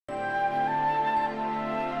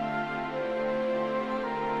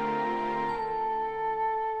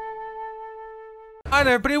Hi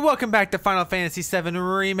there, everybody. Welcome back to Final Fantasy VII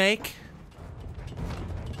Remake.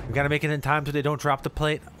 We gotta make it in time so they don't drop the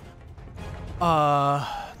plate.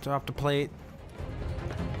 Drop the plate.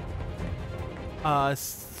 I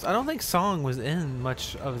don't think Song was in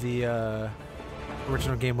much of the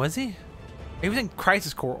original game, was he? He was in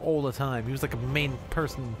Crisis Core all the time. He was like a main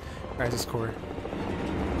person in Crisis Core.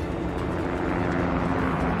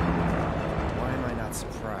 Why am I not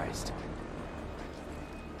surprised?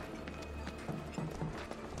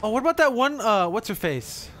 Oh, what about that one, what's her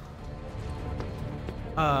face?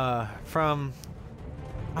 From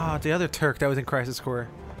the other Turk that was in Crisis Core.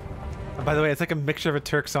 Oh, by the way, it's like a mixture of a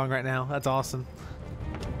Turk song right now. That's awesome.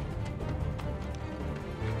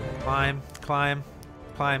 Climb, climb,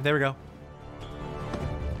 climb. There we go.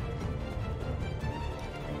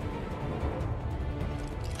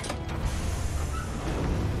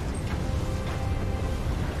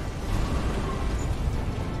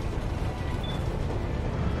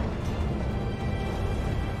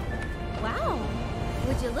 Wow,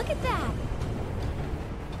 would you look at that?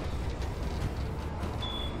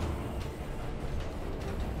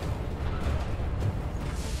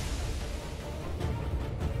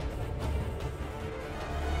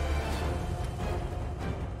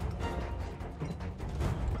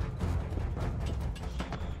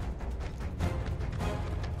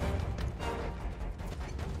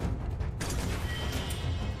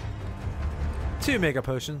 Two mega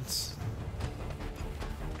potions.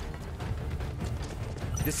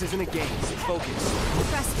 This isn't a game, so focus.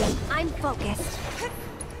 Trust me, I'm focused.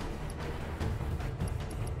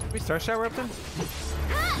 Can we start shower up then?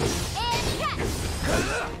 And catch!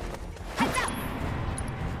 Heads up!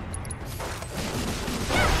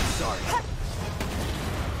 Sorry.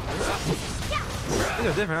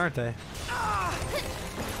 These are different, aren't they?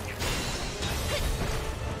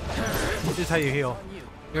 This is how you heal.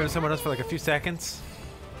 You're in someone else for like a few seconds,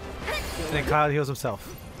 and then Cloud heals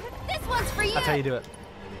himself. This one's for you! That's how you do it.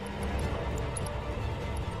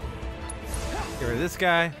 Get rid of this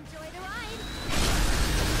guy. Enjoy the ride!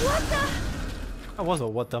 What the? That was a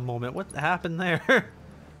what the moment. What happened there?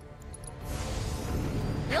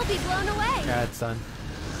 You'll be blown away! God, son.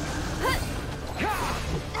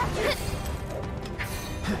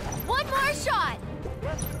 One more shot!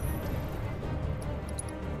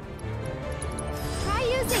 Try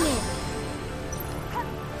using it.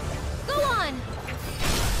 Go on!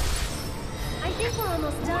 I think we're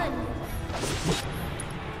almost done.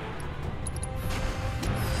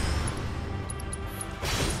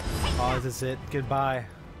 Oh, this is it. Goodbye.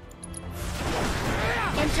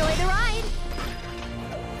 Enjoy the ride!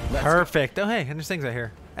 Perfect. Oh, hey, and there's things out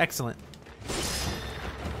here. Excellent.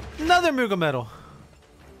 Another Moogle medal.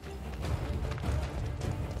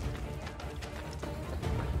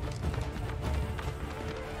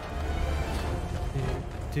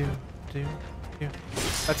 Do, do, do.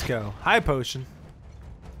 Let's go. High potion.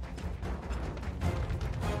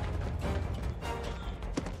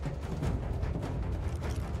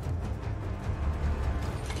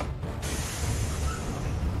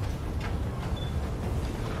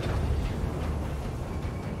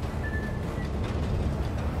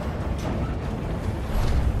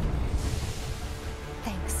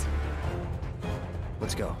 Thanks.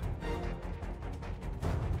 Let's go.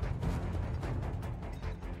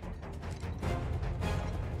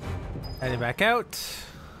 Heading back out.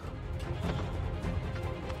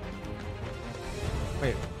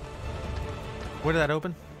 Wait. Where did that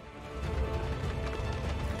open?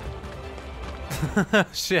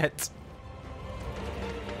 Shit.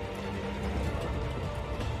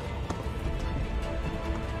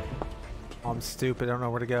 Oh, I'm stupid. I don't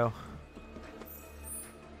know where to go.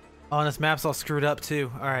 Oh, and this map's all screwed up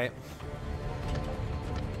too. All right.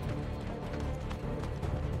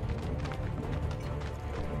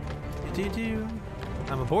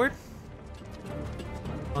 I'm aboard.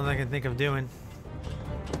 All I can think of doing.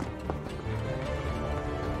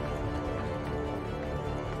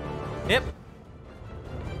 Yep.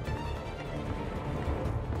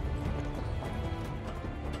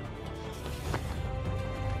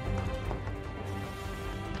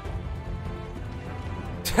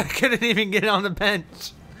 I couldn't even get on the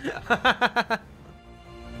bench.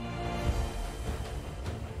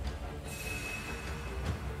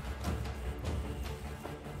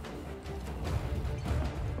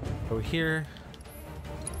 Go here.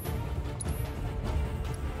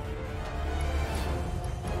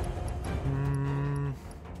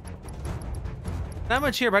 Not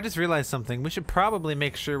much here, but I just realized something. We should probably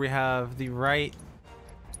make sure we have the right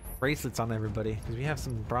bracelets on everybody, because we have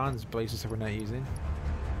some bronze bracelets that we're not using.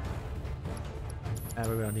 We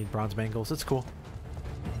don't need bronze bangles. It's cool.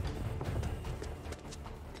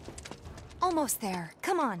 almost there.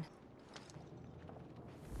 Come on.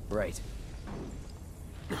 Right.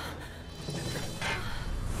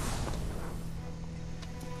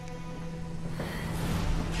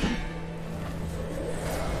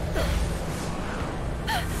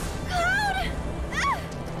 Cloud!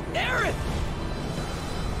 Aerith!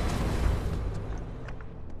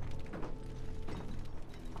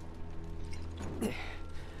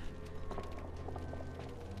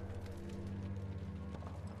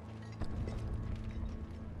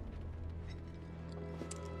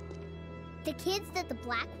 The kids that the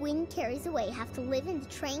Black Wind carries away have to live in the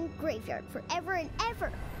train graveyard forever and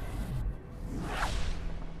ever.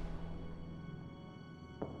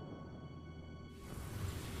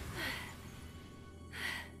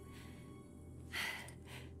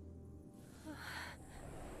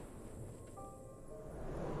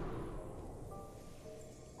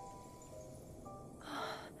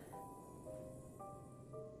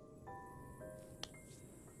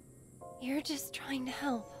 You're just trying to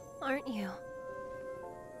help, aren't you?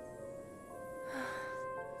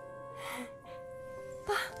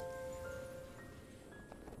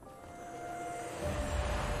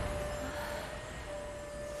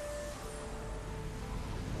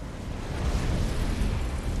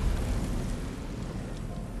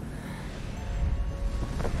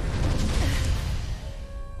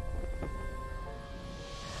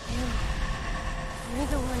 You're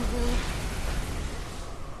the one who...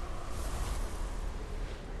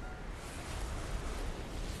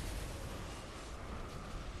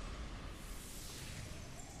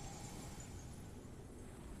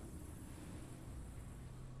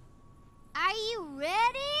 Are you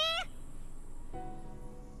ready?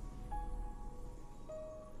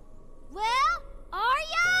 Well, are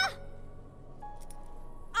ya?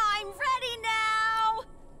 I'm ready now!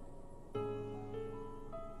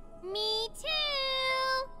 Me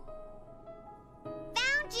too!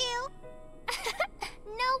 Found you!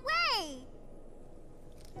 No way!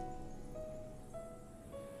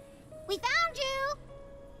 We found you!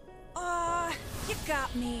 You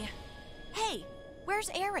got me. Hey, where's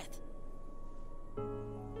Aerith?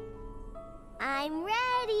 I'm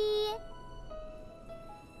ready!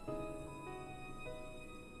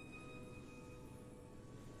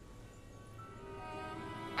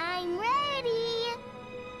 I'm ready!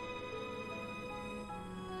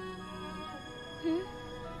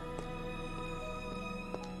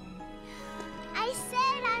 I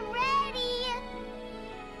said I'm ready!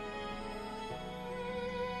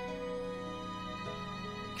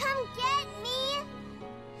 Come get me!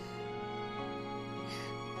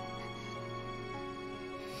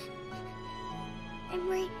 I'm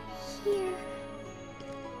right here.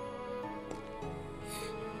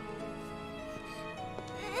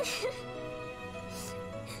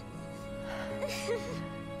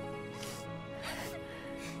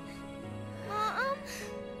 Mom?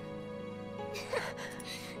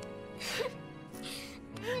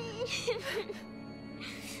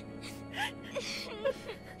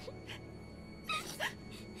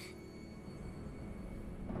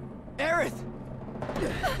 Aerith!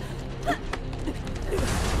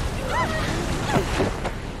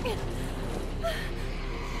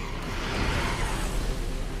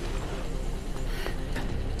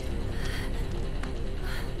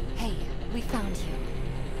 Hey, we found you.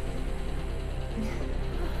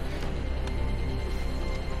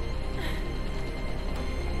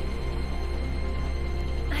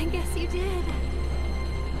 I guess you did.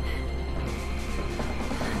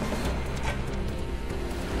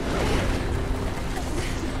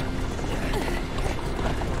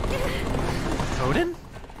 Odin?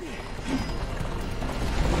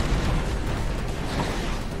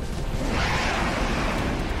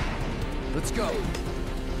 Let's go.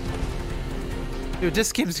 Dude,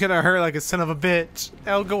 this game's gonna hurt like a son of a bitch.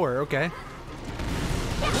 Al Gore, okay.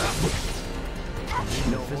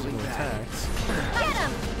 No holding Physical back. attacks. Get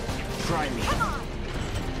him! Try me. Come on!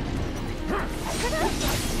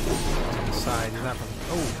 Side, he's not from.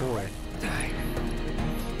 Oh boy.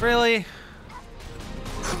 Really?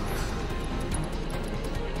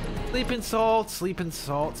 Sleeping salt,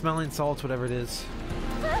 smelling salts, whatever it is.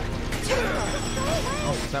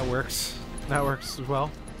 Oh, that works. That works as well.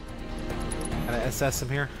 Gotta assess him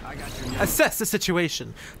here. I got your number. Assess the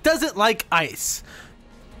situation. Doesn't like ice.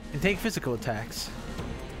 And take physical attacks.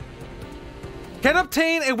 Can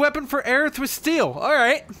obtain a weapon for Aerith with steel.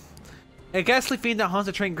 Alright. A ghastly fiend that haunts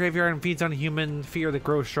a train graveyard and feeds on human fear that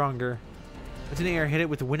grows stronger. Once in the air, hit it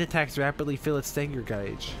with wind attacks rapidly fill its stagger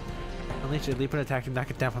gauge. Unleash a leap and attack to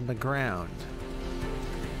knock it down from the ground.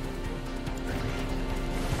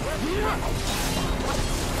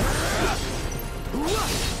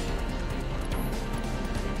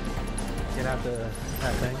 Get out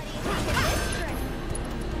that thing.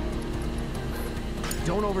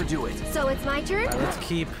 Don't overdo it. So it's my turn? Alright, let's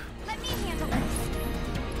keep. Let me handle this.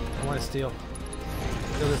 I want to steal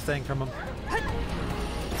this thing from him.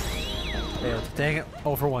 Yeah, dang it.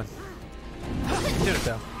 0 for 1. Did it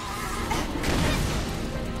though.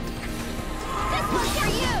 This one's for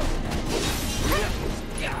you!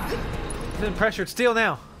 He's been pressured. Steal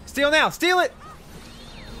now. Steal now. Steal it.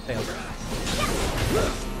 Failed.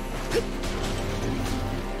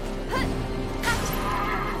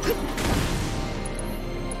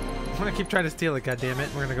 I'm gonna keep trying to steal it. God damn it.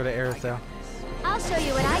 We're gonna go to Aerith though. I'll show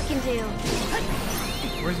you what I can do.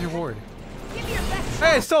 Where's your ward? Give me your best.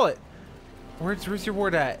 Hey, I stole it. Where's your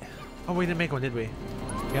ward at? Oh, we didn't make one, did we?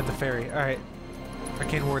 We got the fairy. All right.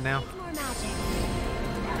 Arcane ward now. More magic.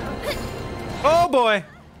 Oh boy.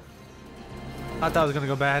 I thought it was gonna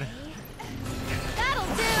go bad. That'll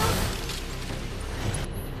do.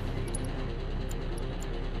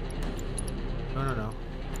 No.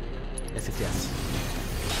 Yes, yes, yes.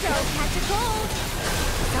 Don't catch a cold.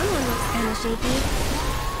 Someone looks kind of shaky.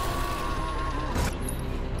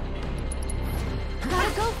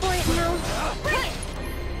 Gotta go for it now.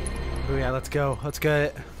 Oh yeah, let's go. Let's get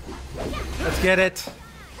it. Let's get it.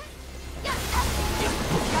 Gotta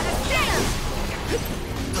stay.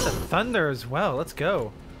 The thunder as well. Let's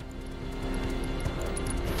go.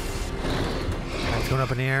 It's going up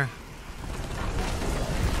in the air.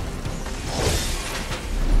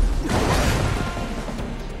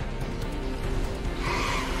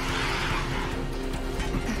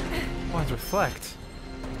 One's reflect.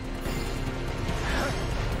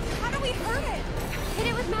 How do we hurt it? Hit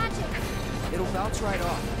it with magic. It'll bounce right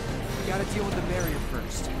off. We gotta deal with the barrier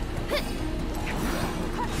first.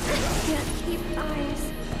 Just keep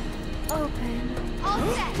eyes open. All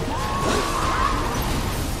set.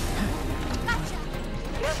 Gotcha.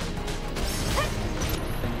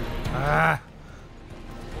 Ah.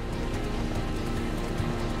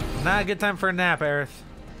 Not a good time for a nap, Aerith.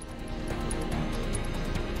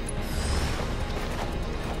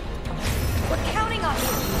 We're counting on you.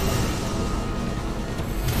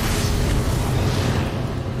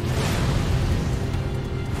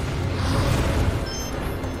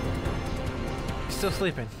 He's still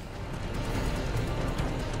sleeping.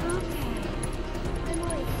 Okay. I'm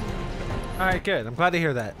waiting. All right, good. I'm glad to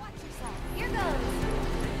hear that. Watch yourself. Here goes.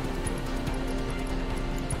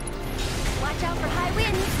 Watch out for high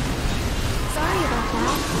winds. Sorry about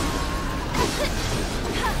that.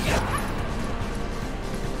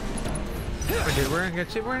 We're good. We're in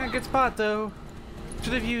good shape. We're in a good spot though.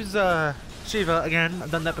 Should have used Shiva again.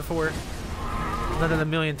 I've done that before. I've done it a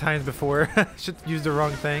million times before. Should use the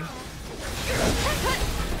wrong thing.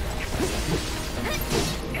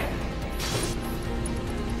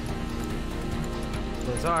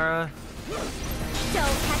 Lazara.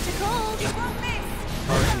 Don't catch a cold. You won't miss.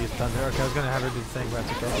 Oh, she used thunder. Okay, I was gonna have her do the thing, but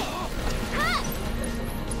that's okay.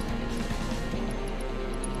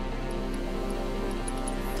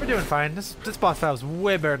 We're doing fine. This boss battle was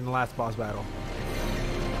way better than the last boss battle.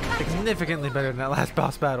 Significantly better than that last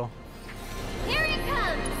boss battle. Here he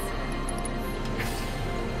comes.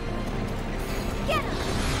 Get him.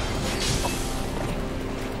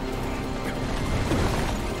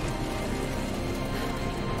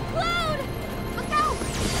 Cloud, look out.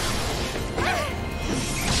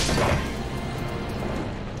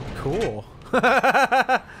 Cool.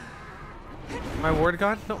 My ward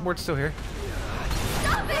gone? No, ward's still here.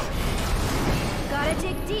 Stop it. Gotta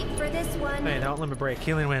dig deep for this one. Hey, don't limit break.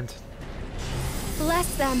 Healing wind.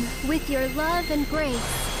 Bless them with your love and grace.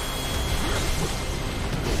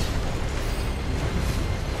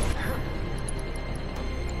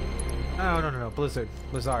 Oh, no. Blizzard.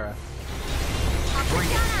 Lazara. I'll put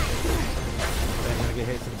down eyes. I'm gonna get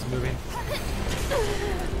hit since it's moving.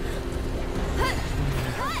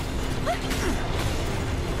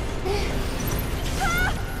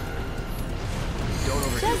 Don't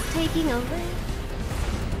overdo Just it. taking over.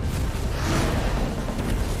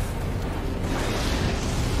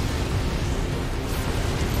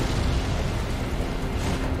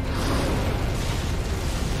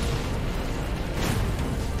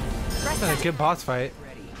 It's been a good boss fight.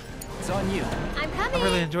 Ready. It's on you. I'm I coming.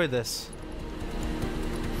 really enjoyed this.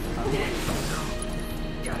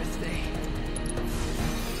 Gotta stay.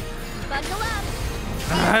 Buckle up.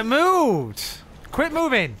 I moved! Quit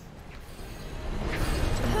moving!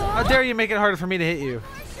 How dare you make it harder for me to hit you?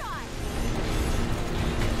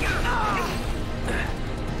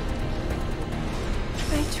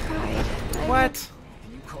 I tried. What?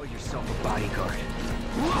 You call yourself a bodyguard.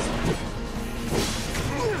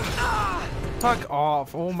 Fuck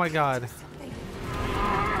off. Oh my god.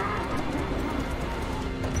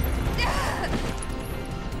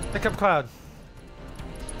 Pick up Cloud.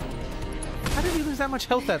 How did he lose that much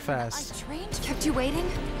health that I fast? trained, kept you waiting.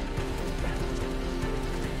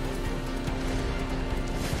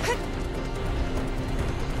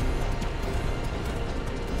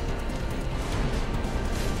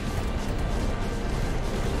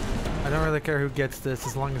 I don't really care who gets this,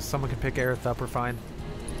 as long as someone can pick Aerith up, we're fine.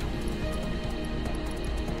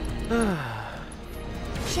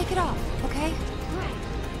 Shake it off, okay?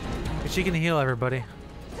 But she can heal everybody.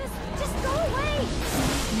 Just go away.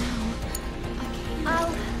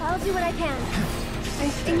 I'll do what I can. I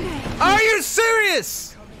think I... Are you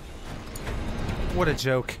serious? What a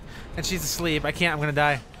joke. And she's asleep. I can't. I'm gonna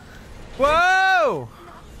die. Whoa!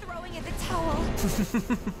 Not throwing in the towel.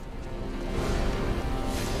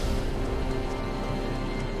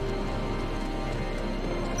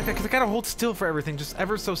 Because I gotta hold still for everything, just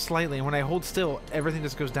ever so slightly. And when I hold still, everything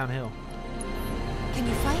just goes downhill. Can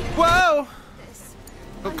you fight? Whoa! This.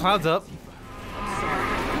 Oh, Cloud's up.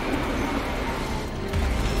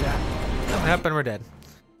 Yep, and we're dead.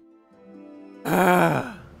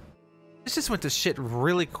 This just went to shit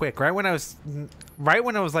really quick. Right when I was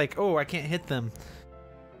like, oh, I can't hit them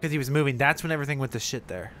because he was moving. That's when everything went to shit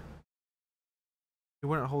there. He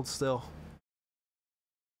wouldn't hold still,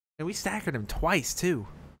 and we staggered him twice too.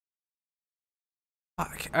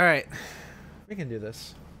 Fuck. All right, we can do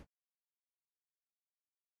this.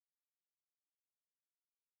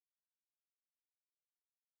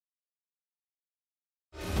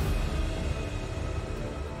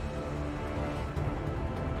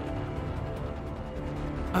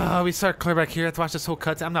 We start clear back here. Let's watch this whole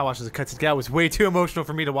cutscene. I'm not watching the cutscene. That was way too emotional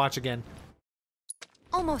for me to watch again.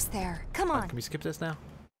 Almost there. Come on. Can we skip this now?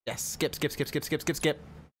 Yes. Skip.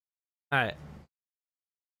 All right.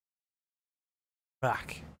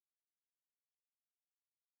 Fuck.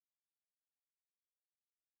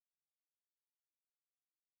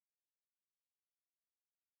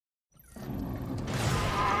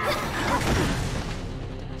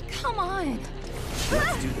 Come on.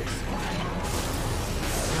 Let's do this.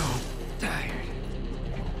 Tired.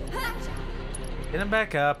 Get him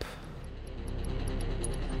back up.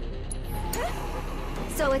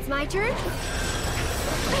 So it's my turn?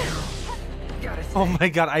 Oh my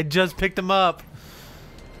god, I just picked him up.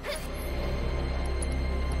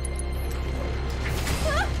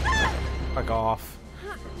 Fuck off.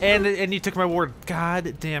 And you took my ward.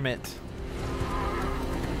 God damn it.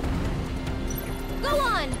 Go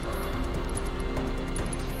on!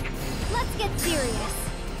 Let's get serious.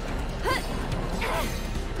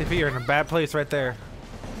 If you're in a bad place right there.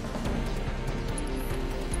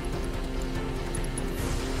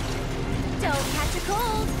 Don't catch a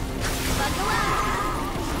cold. Buckle up.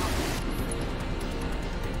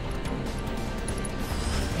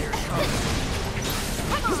 Here it comes.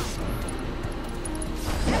 Come on.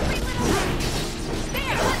 Every little bit.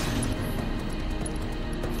 There.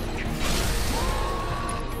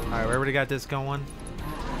 All right, we already got this going.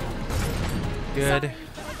 Good. Really?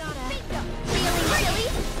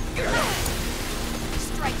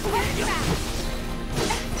 Strike quick.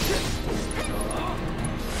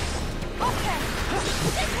 Okay.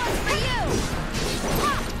 This one's for you.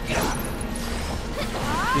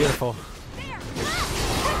 Beautiful.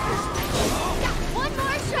 One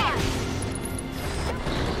more shot.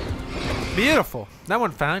 Beautiful. That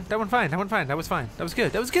one fine. That one fine. That one fine. That was fine. That was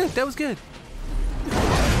good. That was good. That was good.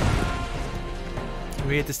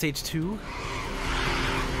 We hit the stage 2.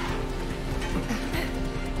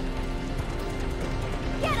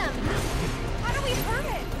 Get him. How do we hurt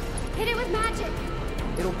it? Hit it with magic.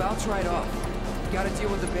 It'll bounce right off. Gotta deal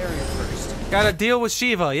with the barrier first. Gotta deal with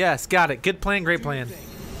Shiva. Yes, got it. Good plan. Great plan. Good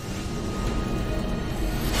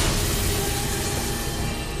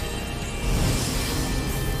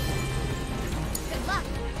luck.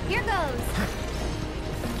 Here goes.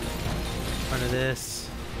 Front of this.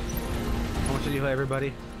 I want you to heal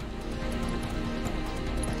everybody.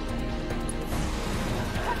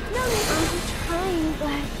 No, I'm trying,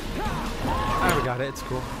 but Alright, we got it. It's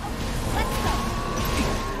cool. let's go.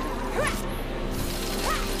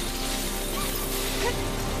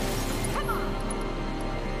 Come on.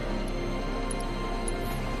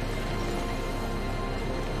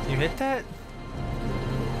 You hit that?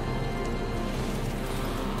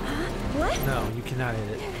 What? No, you cannot hit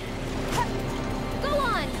it. Go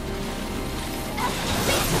on.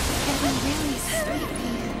 Getting really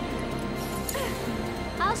sleepy.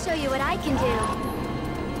 I'll show you what I can do.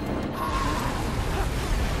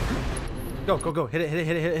 Go, go, go. Hit it, hit it,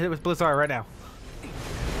 hit it, hit it with Blizzard right now.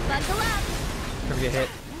 Buckle up. Gonna get hit.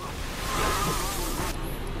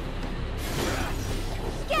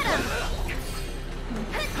 Get him.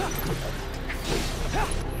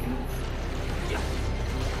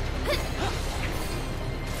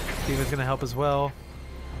 Steven's gonna help as well.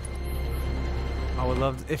 I would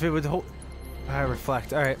love if it would hold. I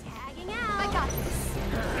reflect. All right. Tagging out. I got this.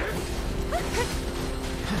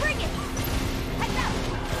 Bring it. Head out.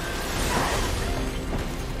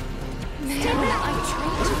 Man, I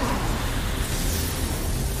trained you.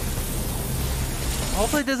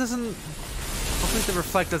 Hopefully this doesn't. Hopefully the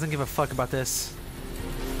reflect doesn't give a fuck about this.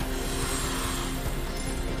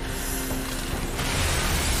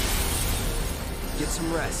 Get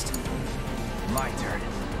some rest. My turn.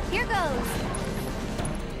 Here goes.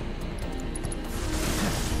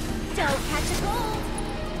 Don't catch a cold.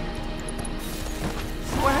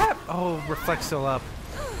 What happened? Oh, reflect's still up.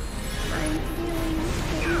 I'm feeling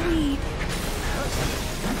pretty weak.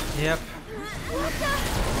 Yep.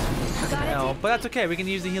 That's an Gotta L, but that's okay. We can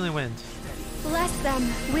use the healing wind. bless them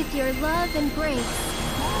with your love and grace.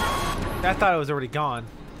 I thought it was already gone.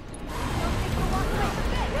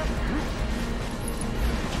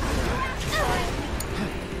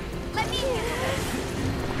 Let me handle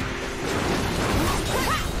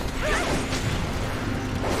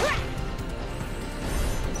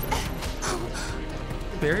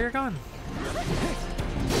this. Barrier gone.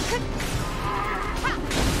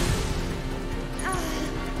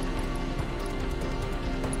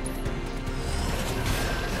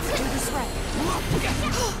 Do this right.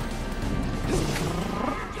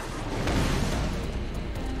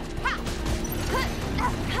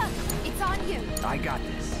 It's on you. I got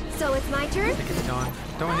this. So it's my turn? I think it's gone.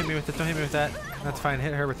 Don't hit me with it. Don't hit me with that. That's fine.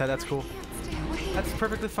 Hit her with that. That's cool. Stay away. That's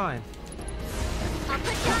perfectly fine. I'll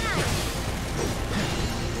put you on ice.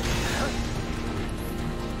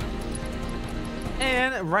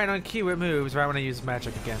 And right on cue, it moves right when I use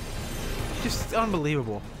magic again. Just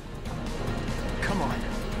unbelievable. Come on.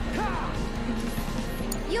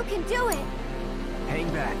 You can do it. Hang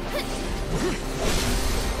back.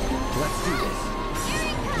 Let's do this. Here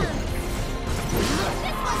it comes.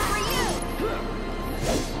 This one's for you.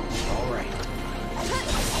 All right.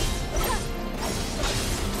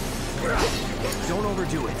 Don't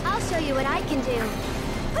overdo it. I'll show you what I can do.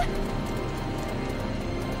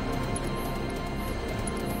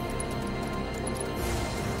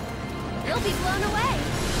 You'll be blown away.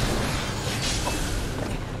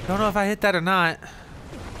 Don't know if I hit that or not.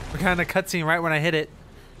 We're kind of cutscene right when I hit it.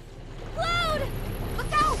 Cloud!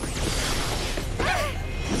 Look out!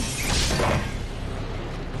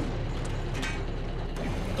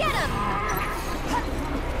 Get him!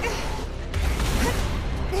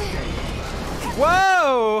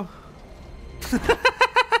 Whoa!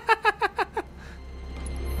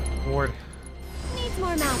 Ward. Needs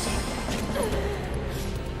more magic.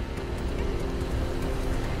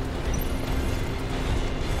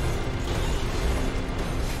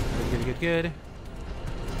 Good, good, good.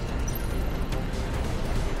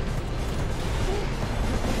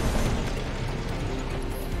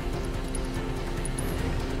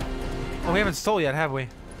 Oh, we haven't stole yet, have we?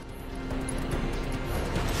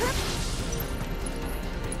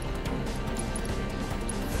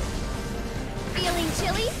 Feeling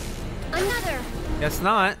chilly? Another. Guess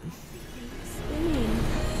not. Spinning.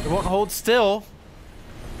 It won't hold still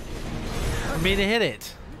for me to hit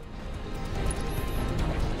it.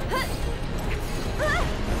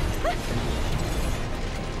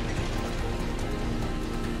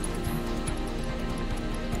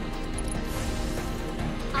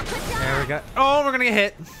 I'll put you There on. we go. Oh, we're gonna get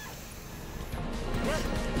hit.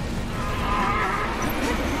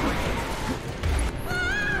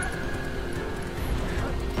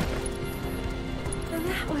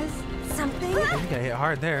 That was something. You got hit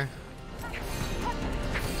hard there.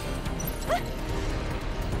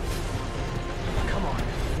 Come on.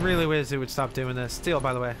 Really wish it would stop doing this. Steal,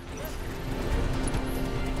 by the way.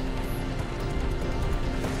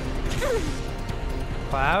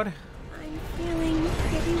 Cloud? I'm feeling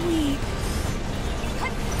pretty weak.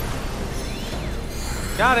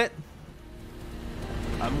 Got it.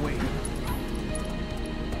 I'm waiting.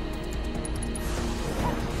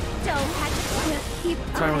 Don't catch it. Keep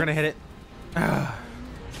That's fine, we're gonna hit it.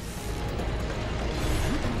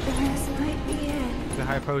 This might be it. The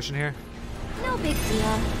high potion here. No big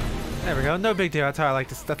deal. There we go. No big deal. That's how I like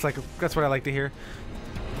this. That's what I like to hear.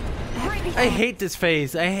 I hate this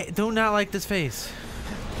phase. Do not like this phase.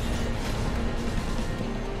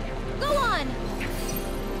 Go on.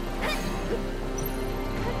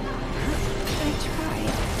 I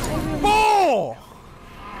tried. Oh!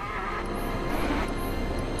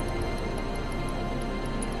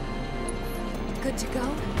 Good to go?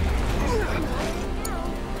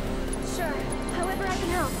 Sure. However I can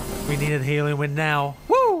help. We needed healing wind now.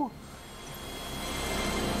 Woo!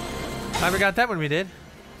 I forgot that when we did.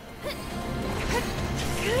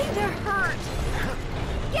 kinda hurt.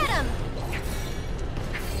 Get him!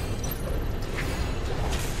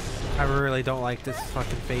 I really don't like this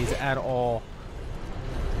fucking phase at all.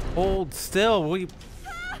 Hold still. We.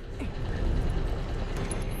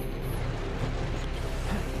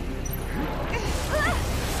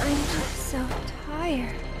 I'm so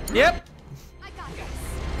tired. Yep. I got this.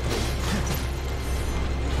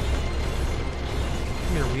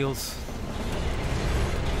 Give me your wheels.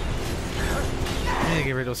 I need to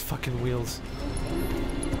get rid of those fucking wheels.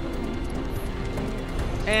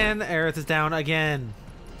 And Aerith is down again.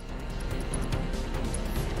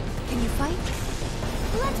 Can you fight?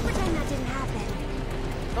 Let's pretend that didn't happen.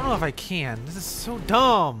 I don't know if I can. This is so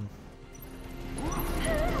dumb.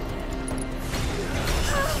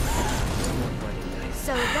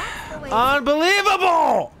 So that's the way.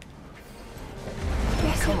 Unbelievable!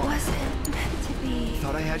 Guess it wasn't meant to be.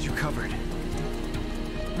 Thought I had you covered.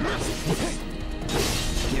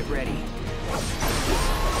 Get ready.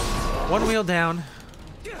 One wheel down.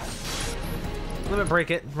 Limit break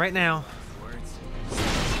it right now.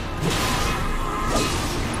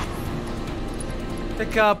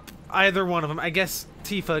 Pick up either one of them. I guess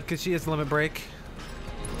Tifa, because she has limit break.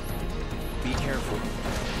 Be careful.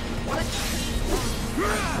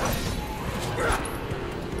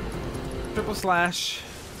 Triple slash.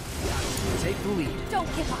 Take the lead. Don't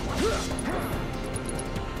give up.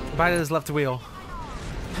 Bite his left wheel.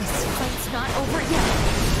 This fight's not over yet.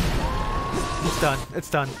 It's done. It's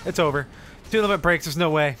done. It's over. 2 limit breaks. There's no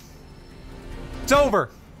way. It's over.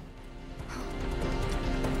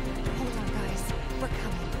 Hold on, guys. We're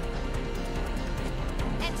coming.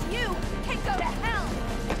 And you can go to hell.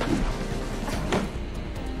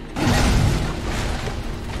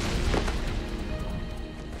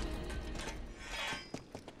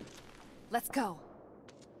 Let's go.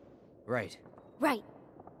 Right. Right.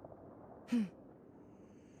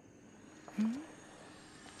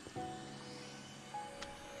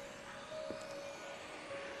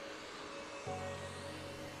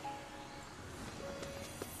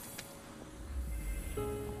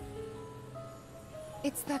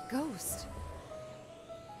 It's that ghost.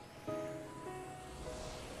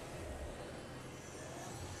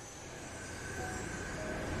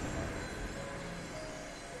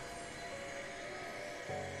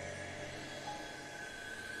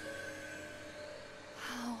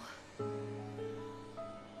 How?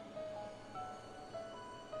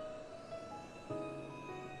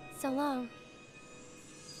 So long.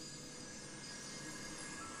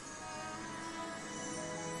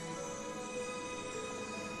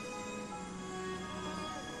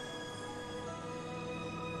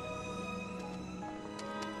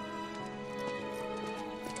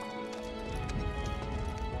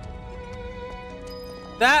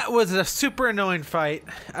 That was a super annoying fight.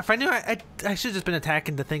 If I knew, I should have just been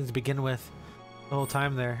attacking the things to begin with the whole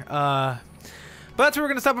time there. But that's where we're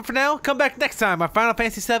gonna stop it for now. Come back next time on Final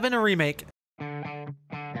Fantasy VII, a remake.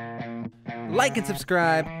 Like and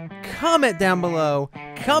subscribe, comment down below,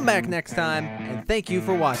 come back next time, and thank you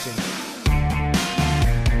for watching.